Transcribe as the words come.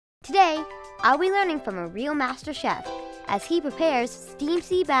Today, I'll be learning from a real master chef as he prepares steamed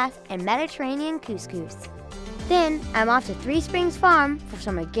sea bass and Mediterranean couscous. Then, I'm off to Three Springs Farm for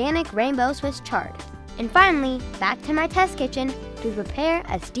some organic rainbow Swiss chard. And finally, back to my test kitchen to prepare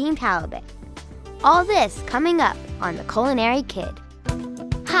a steamed halibut. All this coming up on The Culinary Kid.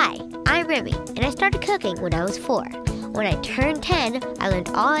 Hi, I'm Remy, and I started cooking when I was 4. When I turned 10, I learned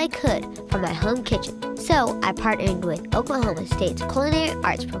all I could from my home kitchen. So I partnered with Oklahoma State's Culinary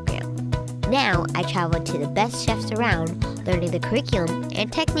Arts program. Now I travel to the best chefs around, learning the curriculum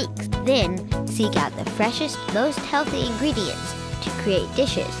and techniques. Then seek out the freshest, most healthy ingredients to create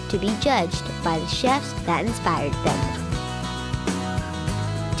dishes to be judged by the chefs that inspired them.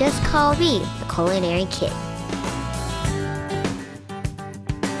 Just call me the Culinary Kid.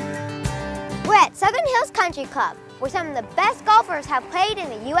 We're at Southern Hills Country Club, where some of the best golfers have played in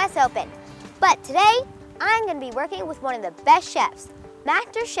the U.S. Open. But today, I'm going to be working with one of the best chefs,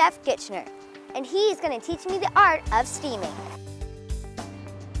 Master Chef Gitchner, and he's going to teach me the art of steaming.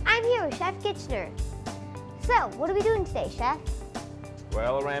 I'm here with Chef Gitchner. So, what are we doing today, Chef?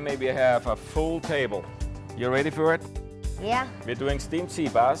 Well, Remy, we have a full table. You ready for it? Yeah. We're doing steamed sea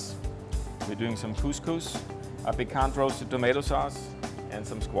bass. We're doing some couscous, a piquant roasted tomato sauce, and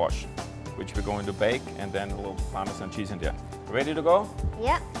some squash, which we're going to bake, and then a little Parmesan cheese in there. Ready to go?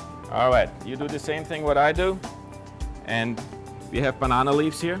 Yep. All right, you do the same thing what I do. And we have banana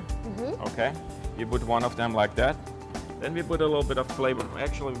leaves here. Okay, you put one of them like that. Then we put a little bit of flavor.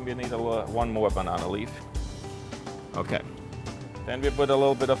 Actually, we need one more banana leaf. Okay. Then we put a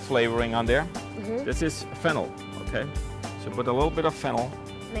little bit of flavoring on there. This is fennel, okay? So put a little bit of fennel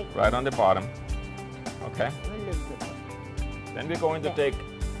right on the bottom, okay? Then we're going to take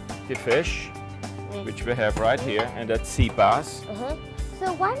the fish, which we have right here, and that's sea bass.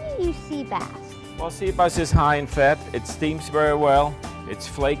 So why do you use sea bass? Well, sea bass is high in fat. It steams very well. It's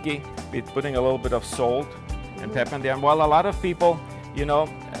flaky. We're putting a little bit of salt and pepper in there. And while a lot of people, you know,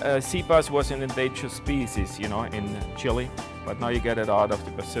 sea bass was an endangered species, you know, in Chile, but now you get it out of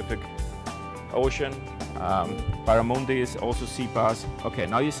the Pacific Ocean. Barramundi is also sea bass. Okay,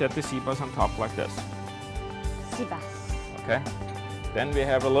 now you set the sea bass on top like this. Sea bass. Okay. Then we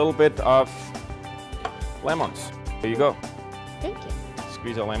have a little bit of lemons. There you go. Thank you.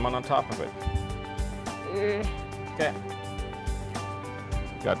 Squeeze a lemon on top of it. Okay.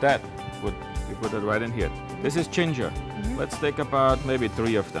 Got that. We put it right in here. This is ginger. Let's take about maybe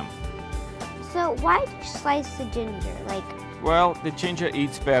 3 of them. So why do you slice the ginger? Well, the ginger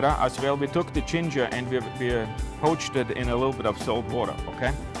eats better as well. We took the ginger and we poached it in a little bit of salt water,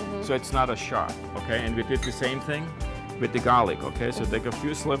 okay? So it's not as sharp, okay? And we did the same thing with the garlic, okay? So take a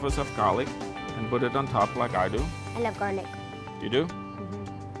few slivers of garlic and put it on top like I do. I love garlic. You do?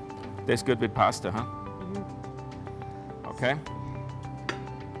 Tastes good with pasta, huh? Okay.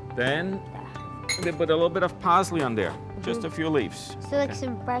 Then we put a little bit of parsley on there, just a few leaves. So like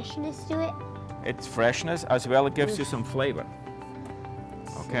some freshness to it? It's freshness as well, it gives you some flavor.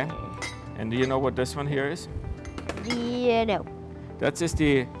 Okay? And do you know what this one here is? Yeah, no. That's just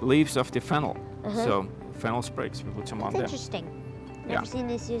the leaves of the fennel. So fennel sprigs, we put some on there. Interesting. Never seen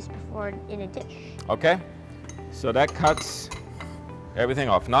this used before in a dish. Okay? So that cuts everything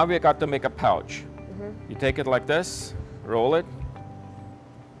off. Now we got to make a pouch. You take it like this, roll it.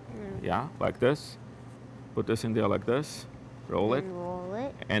 Yeah, like this. Put this in there like this, roll it. Roll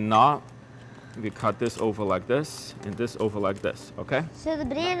it. And now we cut this over like this and this over like this, okay? So the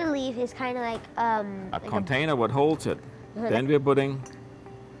banana leaf is kind of like a container what holds it. Then we're putting.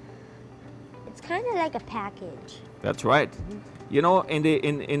 It's kind of like a package. That's right. You know,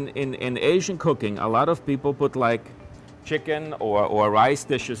 in Asian cooking, a lot of people put like chicken or rice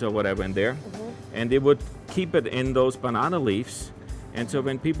dishes or whatever in there, and they would keep it in those banana leaves. And so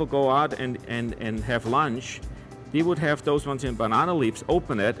when people go out and have lunch, they would have those ones in banana leaves,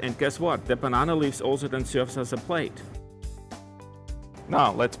 open it, and guess what? The banana leaves also then serves as a plate.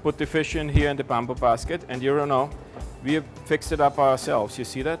 Now, let's put the fish in here in the bamboo basket, and you know, we have fixed it up ourselves. You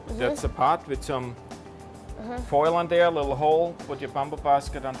see that? That's a pot with some foil on there, a little hole, put your bamboo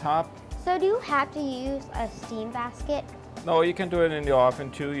basket on top. So do you have to use a steam basket? No, you can do it in the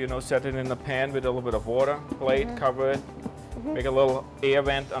oven too, you know, set it in a pan with a little bit of water, plate, cover it. Make a little air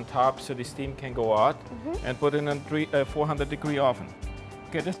vent on top so the steam can go out, and put it in a 400-degree oven.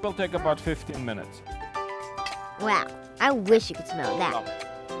 Okay, this will take about 15 minutes. Wow, I wish you could smell that.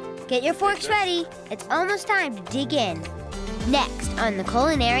 Get your forks ready. It's almost time to dig in. Next on The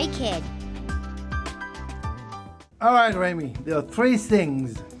Culinary Kid. All right, Remy, there are 3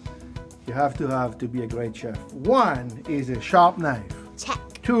 things you have to be a great chef. 1 is a sharp knife. Check.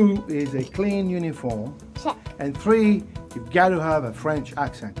 2 is a clean uniform. Check. And 3 You've got to have a French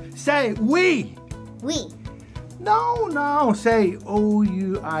accent. Say oui. Oui. No, say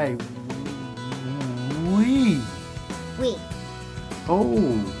O-U-I. Oui. Oui. Oh,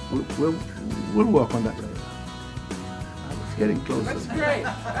 we'll work on that later. It's getting closer. That's great.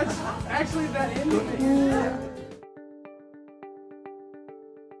 That's actually that Indian.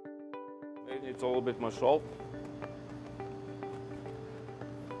 It's a little bit more salt.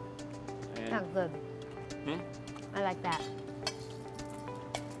 And That's good. I like that.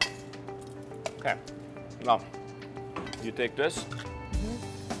 okay, now you take this.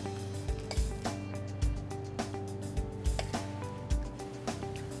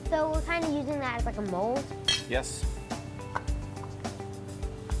 So we're kind of using that as like a mold. Yes,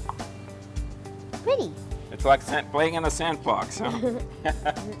 Pretty. it's like playing in a sandbox. Huh?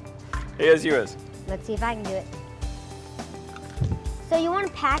 Here's yours. Let's see if I can do it. So you want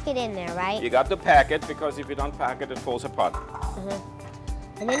to pack it in there, right? You got to pack it because if you don't pack it, it falls apart.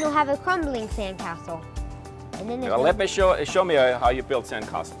 And then you'll have a crumbling sandcastle. And then there's Now, let me show me how you build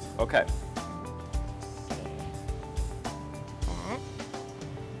sandcastles. Okay.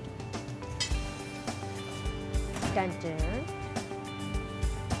 Dun dun.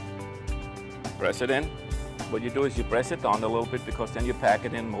 Press it in. What you do is you press it down a little bit because then you pack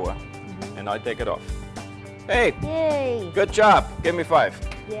it in more. And I take it off. Hey, Yay! good job. Give me 5.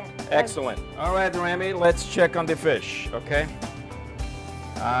 Yeah. Excellent. All right, Remy, let's check on the fish, okay?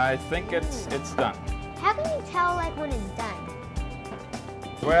 I think it's done. How can you tell like when it's done?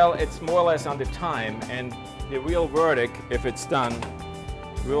 Well, it's more or less on the time, and the real verdict, if it's done,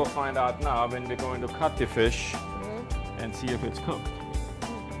 we will find out now when we're going to cut the fish and see if it's cooked.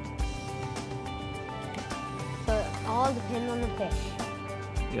 So it all depends on the fish.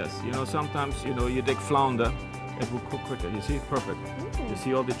 Yes, you know, sometimes, you know, you dig flounder, it will cook quicker. You see, perfect. You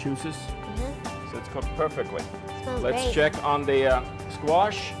see all the juices? So it's cooked perfectly. Smells Let's great. check on the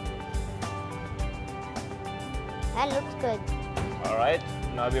squash. That looks good. All right,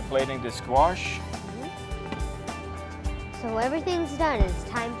 now we're plating the squash. So everything's done. It's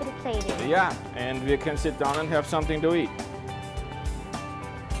time for the plating. Yeah, and we can sit down and have something to eat.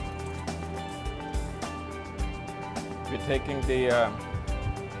 We're taking the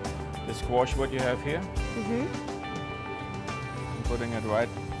squash, what you have here, and putting it right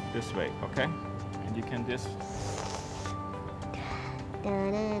this way, okay? And you can just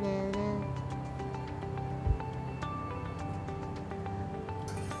Da-da-da-da.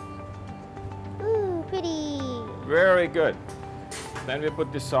 Ooh, pretty. very good. Then we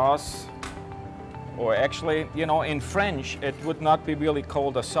put the sauce, or actually, you know, in French, it would not be really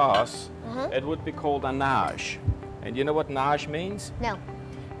called a sauce. It would be called a nage. And you know what nage means? No.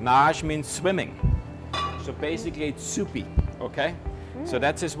 Nage means swimming. So basically it's soupy, okay? So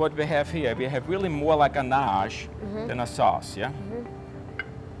that is what we have here. We have really more like a nage than a sauce, yeah?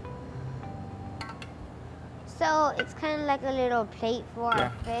 So it's kind of like a little plate for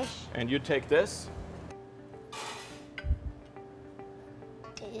our fish. And you take this.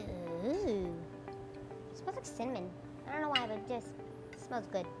 Ooh. It smells like cinnamon. I don't know why, but it just smells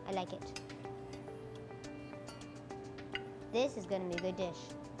good. I like it. This is going to be a good dish.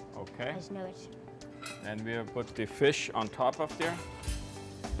 Okay. I just know it. And we have put the fish on top of there.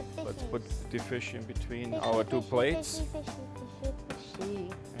 Let's put the fish in between our two plates. Fishy.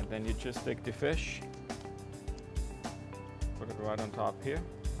 And then you just take the fish, put it right on top here.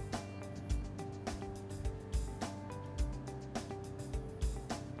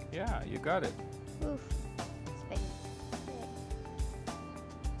 Yeah, you got it. Oof. It's big.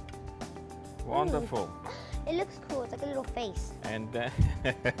 Wonderful. It looks cool. It's like a little face. And then,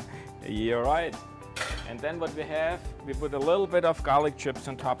 you're right. And then what we have, we put a little bit of garlic chips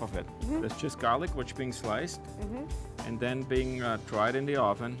on top of it. That's just garlic, which being sliced, and then being dried in the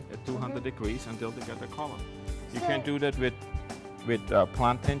oven at 200 degrees until they get the color. You can do that with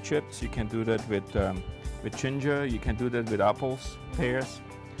plantain chips. You can do that with ginger. You can do that with apples, pears.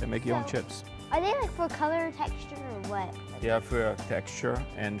 They make your own chips. Are they like for color or texture or what? Yeah, for texture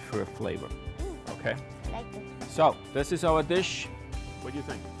and for flavor. Okay. I like this. So this is our dish. What do you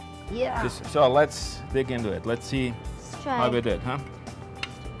think? Yeah. So let's dig into it. Let's see Let's try. how we did, huh?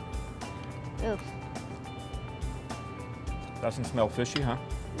 Oof. Doesn't smell fishy, huh?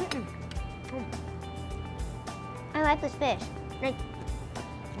 I like this fish. Like,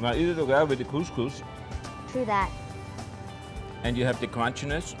 Now eat it together with the couscous, true that. and you have the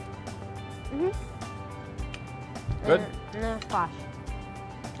crunchiness. Good. And the squash.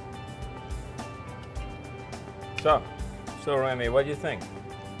 So Remy, what do you think?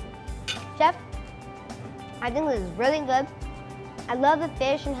 Chef, I think this is really good. I love the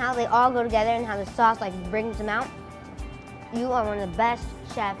fish and how they all go together and how the sauce like brings them out. You are one of the best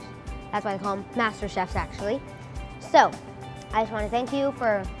chefs. That's why they call them master chefs, actually. So, I just want to thank you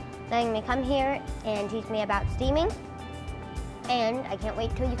for letting me come here and teach me about steaming. And I can't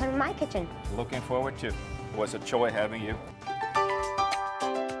wait till you come to my kitchen. Looking forward to. It was a joy having you.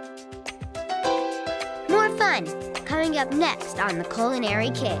 More fun coming up next on The Culinary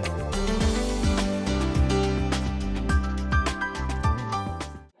Kid.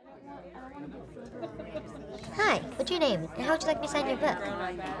 Hi, what's your name and how would you like me to sign your book?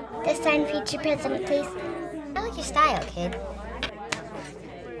 The signed feature present, please. I like your style, kid.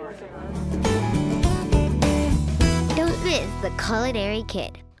 Don't miss The Culinary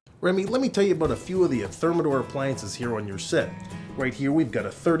Kid. Remy, let me tell you about a few of the Thermador appliances here on your set. Right here we've got a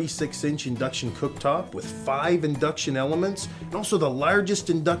 36-inch induction cooktop with 5 induction elements, and also the largest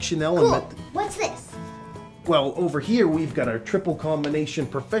induction element. Cool. What's this? Well, over here we've got our triple combination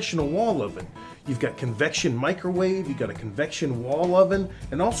professional wall oven. You've got convection microwave, you've got a convection wall oven,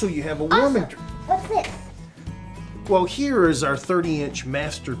 and also you have a warming... What's this? Well, here is our 30-inch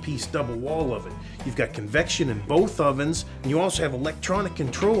masterpiece double wall oven. You've got convection in both ovens, and you also have electronic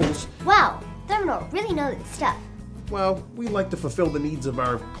controls. Wow, Thermador really knows its stuff. Well, we like to fulfill the needs of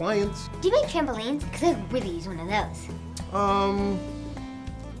our clients. Do you make trampolines? Because I could really use one of those.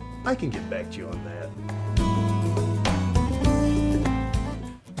 I can get back to you on that.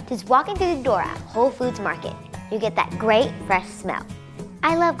 Just walking through the door at Whole Foods Market, you get that great fresh smell.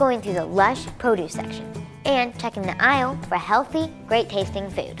 I love going through the lush produce section and checking the aisle for healthy, great tasting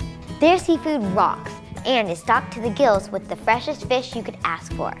food. Their seafood rocks and is stocked to the gills with the freshest fish you could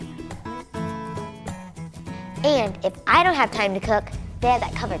ask for. And if I don't have time to cook, they have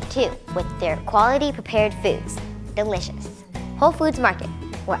that covered too with their quality prepared foods. Delicious. Whole Foods Market,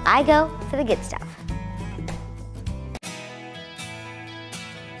 where I go for the good stuff.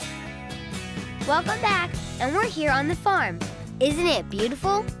 Welcome back, and we're here on the farm. Isn't it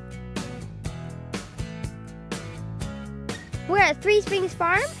beautiful? We're at Three Springs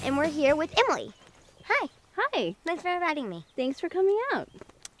Farm, and we're here with Emily. Hi. Hi. Thanks for inviting me. Thanks for coming out.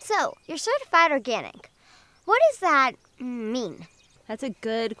 So, you're certified organic. What does that mean? That's a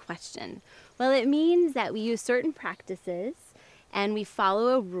good question. Well, it means that we use certain practices and we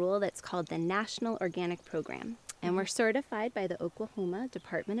follow a rule that's called the National Organic Program. And we're certified by the Oklahoma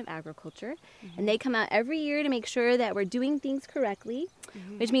Department of Agriculture. And they come out every year to make sure that we're doing things correctly,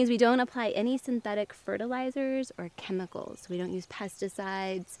 which means we don't apply any synthetic fertilizers or chemicals. We don't use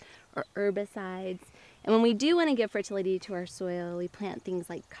pesticides or herbicides. And when we do want to give fertility to our soil, we plant things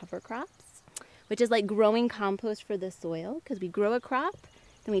like cover crops, which is like growing compost for the soil, because we grow a crop,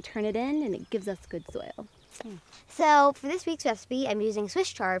 then we turn it in, and it gives us good soil. So for this week's recipe, I'm using Swiss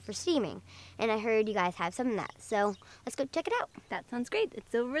chard for steaming, and I heard you guys have some of that, so let's go check it out. That sounds great.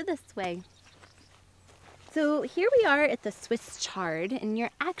 It's over this way. So here we are at the Swiss chard, and you're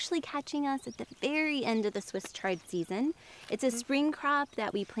actually catching us at the very end of the Swiss chard season. It's a spring crop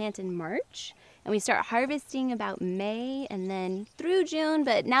that we plant in March, and we start harvesting about May and then through June,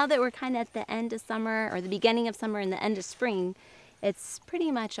 but now that we're kind of at the end of summer, or the beginning of summer and the end of spring, it's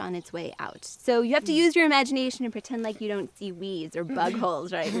pretty much on its way out. So you have to use your imagination and pretend like you don't see weeds or bug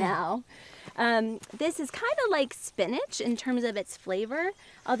holes right now. This is kind of like spinach in terms of its flavor,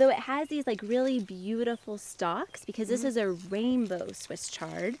 although it has these like really beautiful stalks, because this is a rainbow Swiss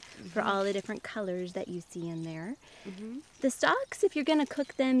chard for all the different colors that you see in there. The stalks, if you're going to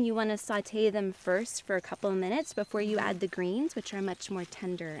cook them, you want to saute them first for a couple of minutes before you add the greens, which are much more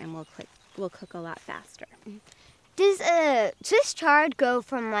tender and will cook a lot faster. Does a Swiss chard go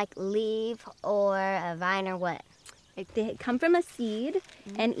from like leaf or a vine or what? They come from a seed,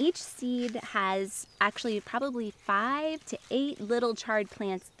 and each seed has actually probably 5 to 8 little chard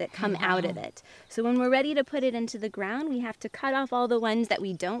plants that come out of it. So when we're ready to put it into the ground, we have to cut off all the ones that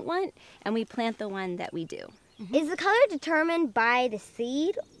we don't want, and we plant the one that we do. Is the color determined by the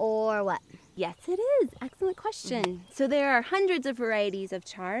seed or what? Yes, it is. Excellent question. So there are hundreds of varieties of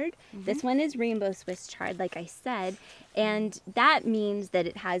chard. This one is rainbow Swiss chard, like I said, and that means that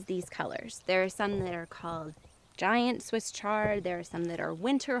it has these colors. There are some that are called giant Swiss chard. There are some that are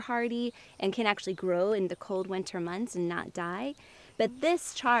winter hardy and can actually grow in the cold winter months and not die. But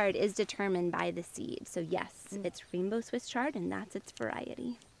this chard is determined by the seed. So yes, it's rainbow Swiss chard, and that's its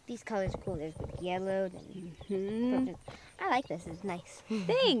variety. These colors are cool. There's yellow and I like this. It's nice.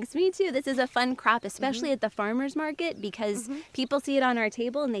 Thanks. Me too. This is a fun crop, especially at the farmer's market, because people see it on our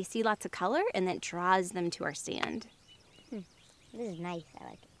table and they see lots of color, and that draws them to our stand. This is nice. I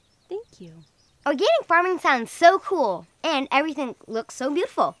like it. Thank you. Organic farming sounds so cool, and everything looks so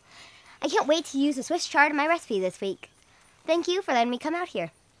beautiful. I can't wait to use the Swiss chard in my recipe this week. Thank you for letting me come out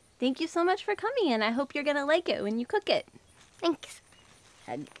here. Thank you so much for coming, and I hope you're going to like it when you cook it. Thanks.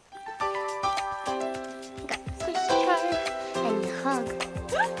 Hug. Got the Swiss chard and the hug.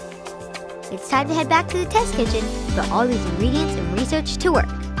 It's time to head back to the test kitchen to put all these ingredients and research to work.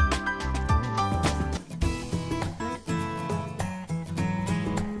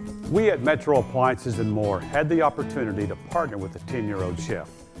 We at Metro Appliances and More had the opportunity to partner with a 10-year-old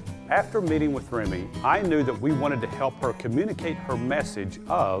chef. After meeting with Remy, I knew that we wanted to help her communicate her message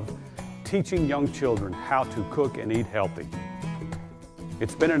of teaching young children how to cook and eat healthy.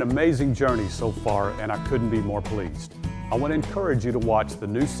 It's been an amazing journey so far, and I couldn't be more pleased. I want to encourage you to watch the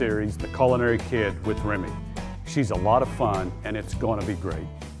new series, The Culinary Kid with Remy. She's a lot of fun, and it's going to be great.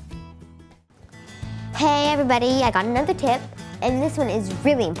 Hey everybody, I got another tip, and this one is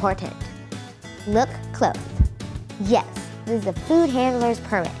really important. Look close. Yes, this is a food handler's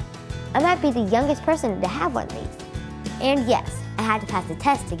permit. I might be the youngest person to have one of these. And yes, I had to pass the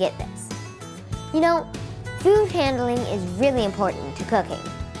test to get this. You know, food handling is really important to cooking.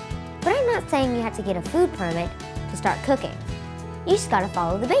 But I'm not saying you have to get a food permit to start cooking. You just gotta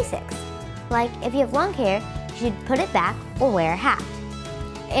follow the basics. Like if you have long hair, you should put it back or wear a hat.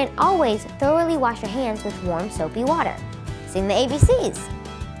 And always thoroughly wash your hands with warm soapy water. Sing the ABCs.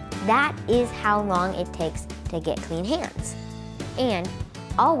 That is how long it takes to get clean hands. And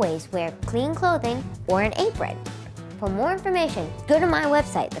always wear clean clothing or an apron. For more information, go to my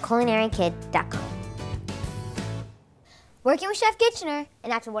website, theculinarykid.com. Working with Chef Kitchener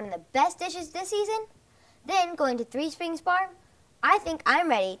and after one of the best dishes this season, then going to Three Springs Farm, I think I'm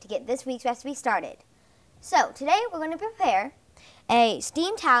ready to get this week's recipe started. So today we're going to prepare a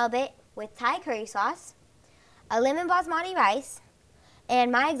steamed halibut with Thai curry sauce, a lemon basmati rice,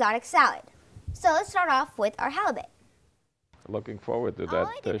 and my exotic salad. So let's start off with our halibut. Looking forward to All that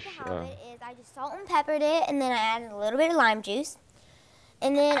I did dish. for halibut is I just salt and peppered it, and then I added a little bit of lime juice.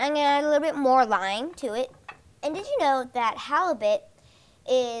 And then I'm going to add a little bit more lime to it. And did you know that halibut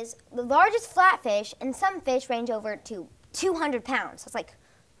is the largest flatfish, and some fish range over to 200 pounds. So it's like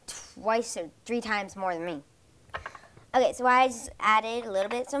twice or 3 times more than me. Okay, so I just added a little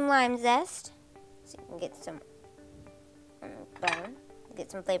bit some lime zest, so you can get some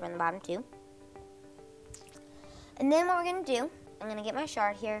flavor on the bottom too. And then what we're gonna do, I'm gonna get my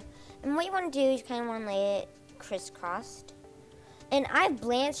shard here, and what you want to do is you kind of want to lay it crisscrossed. And I've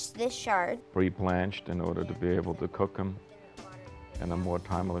blanched this shard. Pre-blanched in order to be able to cook them in a more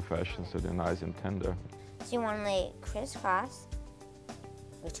timely fashion so they're nice and tender. So you want to lay it crisscross.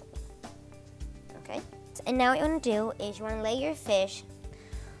 Okay. And now what you want to do is you want to lay your fish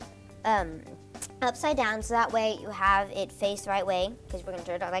upside down so that way you have it face the right way, because we're going to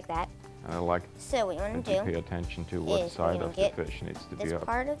turn it out like that. And I like So what you want to do pay attention to what side of the fish needs to be this up.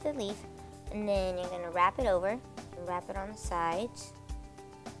 part of the leaf, and then you're going to wrap it over and wrap it on the sides.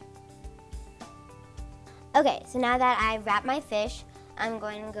 Okay, so now that I've wrapped my fish, I'm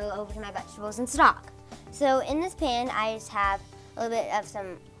going to go over to my vegetables and stock. So in this pan, I just have a little bit of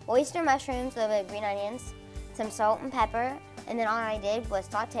some oyster mushrooms, a little bit of green onions, some salt and pepper, and then all I did was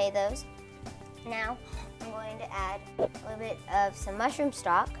saute those. Now I'm going to add a little bit of some mushroom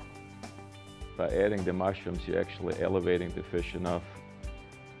stock. By adding the mushrooms, you're actually elevating the fish enough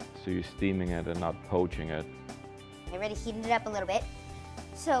so you're steaming it and not poaching it. I already heated it up a little bit.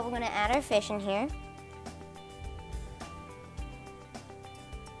 So we're going to add our fish in here.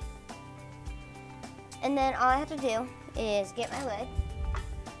 And then all I have to do is get my lid.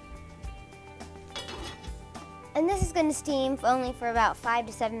 And this is going to steam only for about 5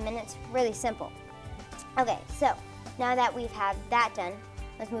 to 7 minutes, really simple. Okay, so now that we've had that done,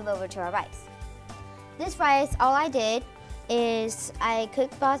 let's move over to our rice. This rice, all I did is I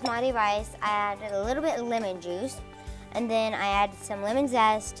cooked basmati rice, I added a little bit of lemon juice, and then I added some lemon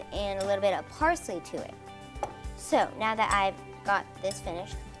zest and a little bit of parsley to it. So now that I've got this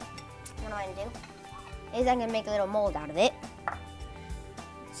finished, what I'm going to do is I'm going to make a little mold out of it.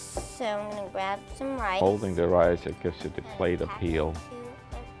 So I'm going to grab some rice. Holding the rice, it gives you the plate appeal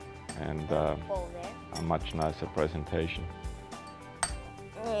and a much nicer presentation.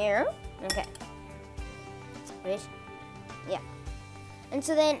 Here. Okay. Yeah. And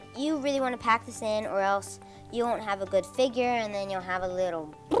so then you really want to pack this in, or else you won't have a good figure, and then you'll have a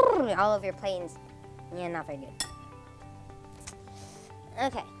little all over your plate. And, yeah, not very good.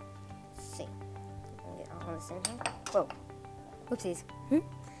 Okay. Let's see. Get all this in here. Whoa. Oopsies.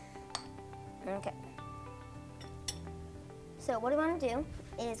 Okay. So what I want to do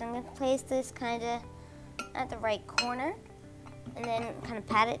is I'm going to place this kind of at the right corner, and then kind of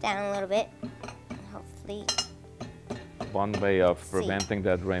pat it down a little bit. Hopefully. One way of preventing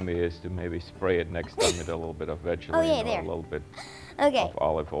that, Remy, is to maybe spray it next time with a little bit of vegetable or a little bit of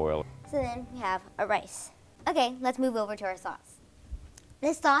olive oil. So then we have our rice. Okay, let's move over to our sauce.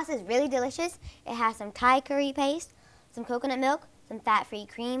 This sauce is really delicious. It has some Thai curry paste, some coconut milk, some fat-free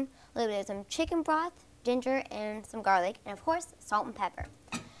cream, a little bit of some chicken broth, ginger, and some garlic, and of course, salt and pepper.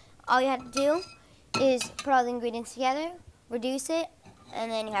 All you have to do is put all the ingredients together, reduce it,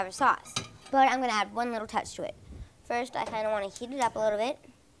 and then you have your sauce. But I'm gonna add one little touch to it. First, I kinda wanna heat it up a little bit,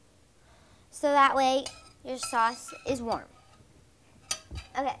 so that way your sauce is warm.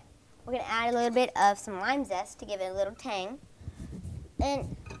 Okay, we're gonna add a little bit of some lime zest to give it a little tang.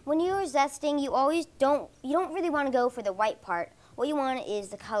 And when you're zesting, you don't really want to go for the white part. What you want is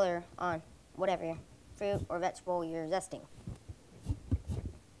the color on whatever fruit or vegetable you're zesting.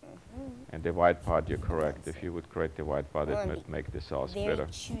 And the white part, you're correct. If you would grate the white part, it would make the sauce Very better.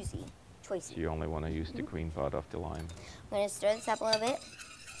 choosy, choicey. So you only want to use the green part of the lime. I'm going to stir this up a little bit.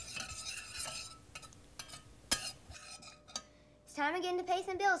 It's time again to pay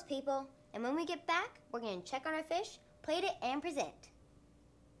some bills, people. And when we get back, we're going to check on our fish, plate it, and present.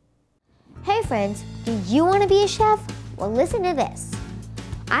 Hey friends, do you want to be a chef? Well, listen to this.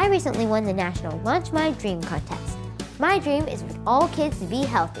 I recently won the National Lunch My Dream contest. My dream is for all kids to be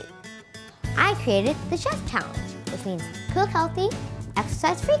healthy. I created the Chef Challenge, which means cook healthy,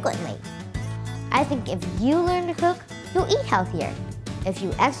 exercise frequently. I think if you learn to cook, you'll eat healthier. If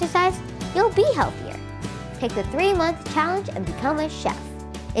you exercise, you'll be healthier. Take the 3-month challenge and become a chef.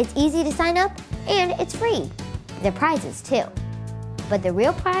 It's easy to sign up and it's free. There are prizes too. But the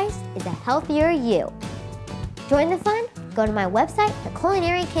real prize is a healthier you. Join the fun? Go to my website,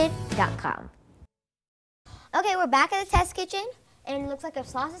 theculinarykid.com. Okay, we're back at the test kitchen, and it looks like our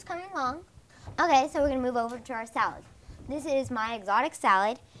sauce is coming along. Okay, so we're gonna move over to our salad. This is my exotic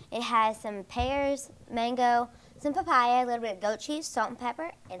salad. It has some pears, mango, some papaya, a little bit of goat cheese, salt and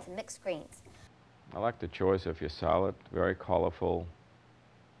pepper, and some mixed greens. I like the choice of your salad. Very colorful,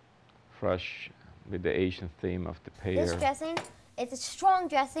 fresh, with the Asian theme of the pear. This dressing, it's a strong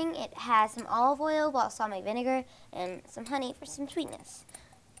dressing. It has some olive oil, balsamic vinegar, and some honey for some sweetness.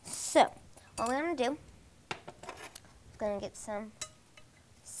 So, what we're gonna do is gonna get some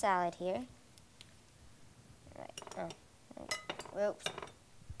salad here. Right. Oh, oops.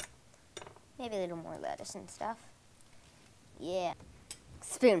 Maybe a little more lettuce and stuff. Yeah.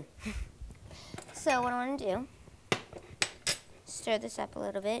 Spoon. So what I want to do, stir this up a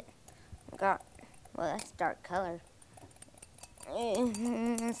little bit. Well, that's dark color.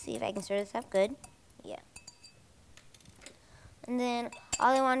 Let's see if I can stir this up good. Yeah. And then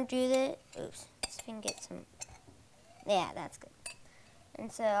all I want to do is, oops, see if I can get some, yeah, that's good.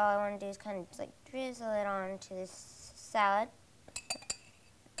 And so all I want to do is kind of just like drizzle it onto this salad.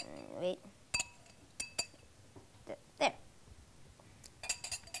 Wait. There.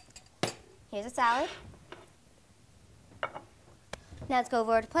 Here's a salad. Now let's go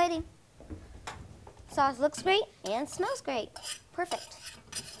over to plating. Sauce looks great and smells great. Perfect.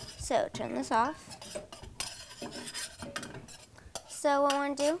 So turn this off. So what I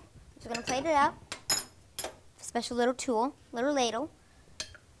want to do is we're going to plate it up. A special little tool, little ladle.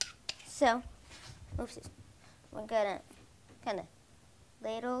 So, oopsies. We're going to kind of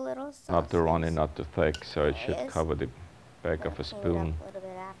ladle a little sauce. Not too runny, not too thick, so it should cover the back of a spoon. A little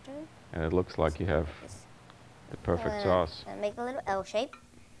bit after. And it looks like you have the perfect sauce. And make a little L shape.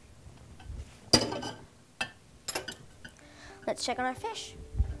 Let's check on our fish.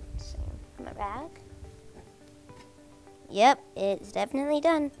 So, my bag. Yep, it's definitely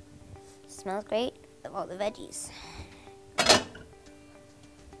done. Smells great of all the veggies.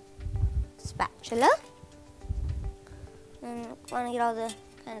 Spatula. And want to get all the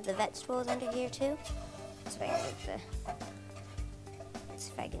kind of the vegetables under here too. So I can get the. Let's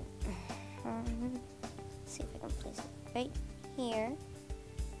see if I can. See if I can place it right here.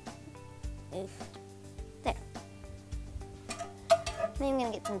 Oof. There. Then I'm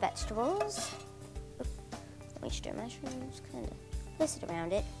gonna get some vegetables. Oop. Oyster mushrooms. Kind of place it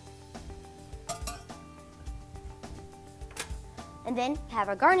around it. And then have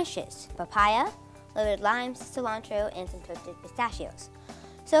our garnishes: papaya, loaded limes, cilantro, and some toasted pistachios.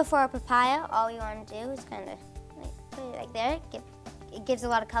 So for our papaya, all we want to do is kind of like put it like there. It gives a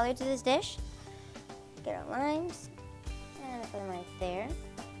lot of color to this dish. Get our limes and put them right there.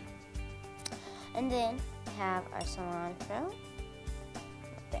 And then we have our cilantro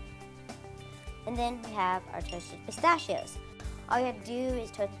right there. And then we have our toasted pistachios. All you have to do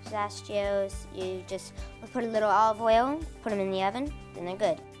is toast pistachios. You just put a little olive oil, put them in the oven, then they're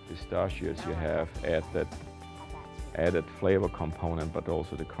good. Pistachios you have add that added flavor component, but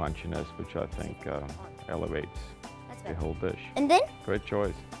also the crunchiness, which I think elevates the whole dish. And then great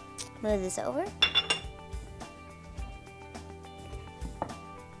choice. Move this over.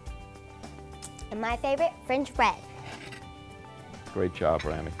 And my favorite, French bread. Great job,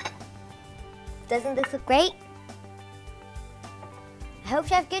 Remy. Doesn't this look great? I hope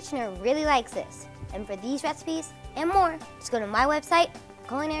Chef Kitchener really likes this. And for these recipes and more, just go to my website,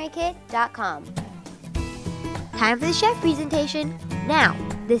 culinarykid.com. Time for the chef presentation. Now,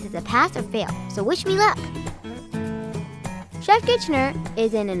 this is a pass or fail, so wish me luck. Chef Kitchener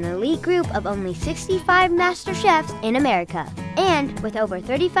is in an elite group of only 65 master chefs in America. And with over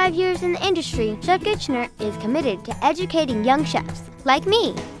 35 years in the industry, Chef Kitchener is committed to educating young chefs like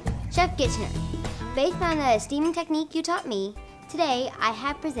me. Chef Kitchener, based on the steaming technique you taught me, today I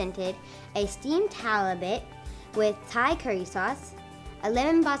have presented a steamed halibut with Thai curry sauce, a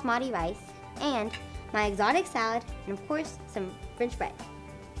lemon basmati rice, and my exotic salad, and of course, some French bread.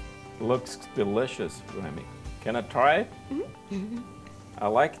 Looks delicious, Remy. Can I try it? Mm-hmm. I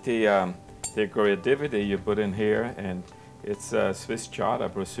like the creativity you put in here, and it's Swiss chard, I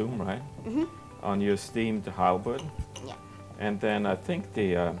presume, right? Mm-hmm. On your steamed halibut. Yeah. And then I think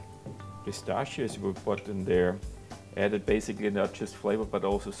the pistachios we put in there added basically not just flavor, but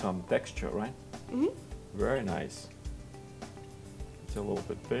also some texture, right? Mm-hmm. Very nice. It's a little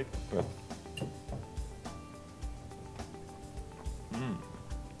bit big, but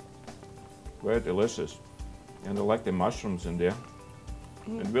very delicious. And I like the mushrooms in there.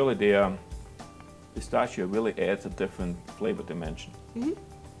 And really the pistachio really adds a different flavor dimension. You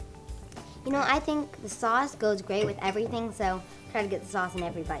know, I think the sauce goes great with everything, so try to get the sauce in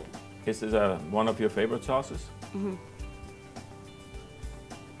every bite. Is this one of your favorite sauces?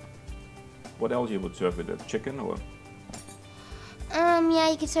 What else you would serve with it? Chicken or? Yeah,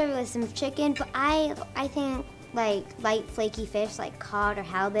 you could serve it with some chicken, but I think like light flaky fish like cod or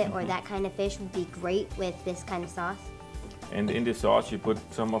halibut or that kind of fish would be great with this kind of sauce. And in the sauce you put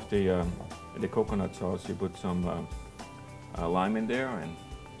some of the coconut sauce, you put some lime in there and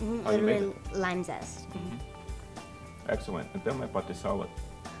A little bit of lime zest. Excellent. And tell me about the salad.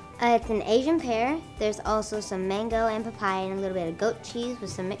 It's an Asian pear. There's also some mango and papaya and a little bit of goat cheese with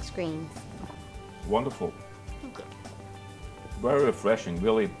some mixed greens. Wonderful. Thank you. Very refreshing.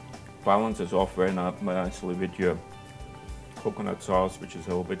 Really balances off very nicely with your coconut sauce, which is a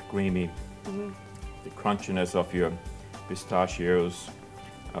little bit creamy. The crunchiness of your pistachios.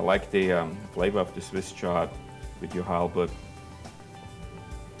 I like the flavor of the Swiss chard with your halibut.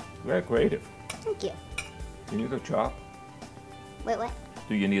 Very creative. Thank you. You need a chop? Wait, what?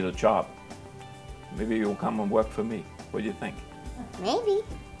 Do you need a chop? Maybe you'll come and work for me. What do you think? Maybe.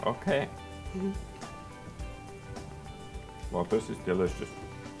 Okay. Well, this is delicious.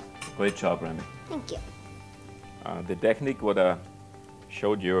 Great job, Remy. Thank you. The technique what I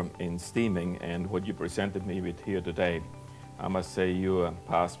showed you in steaming and what you presented me with here today, I must say you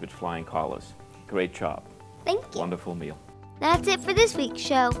passed with flying colors. Great job. Thank you. Wonderful meal. That's it for this week's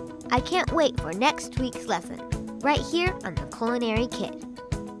show. I can't wait for next week's lesson, right here on the Culinary Kid.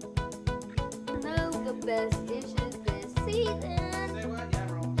 Know the best dishes this season. Say what? Yeah,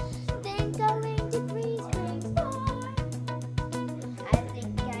 roll. Then going to Three Springs Farm. I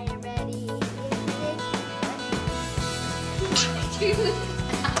think I am ready. You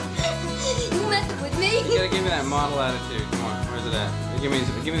messing with me? You gotta give me that model attitude. Come on, where's it at? Give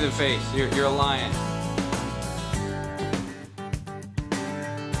me the face. You're a lion.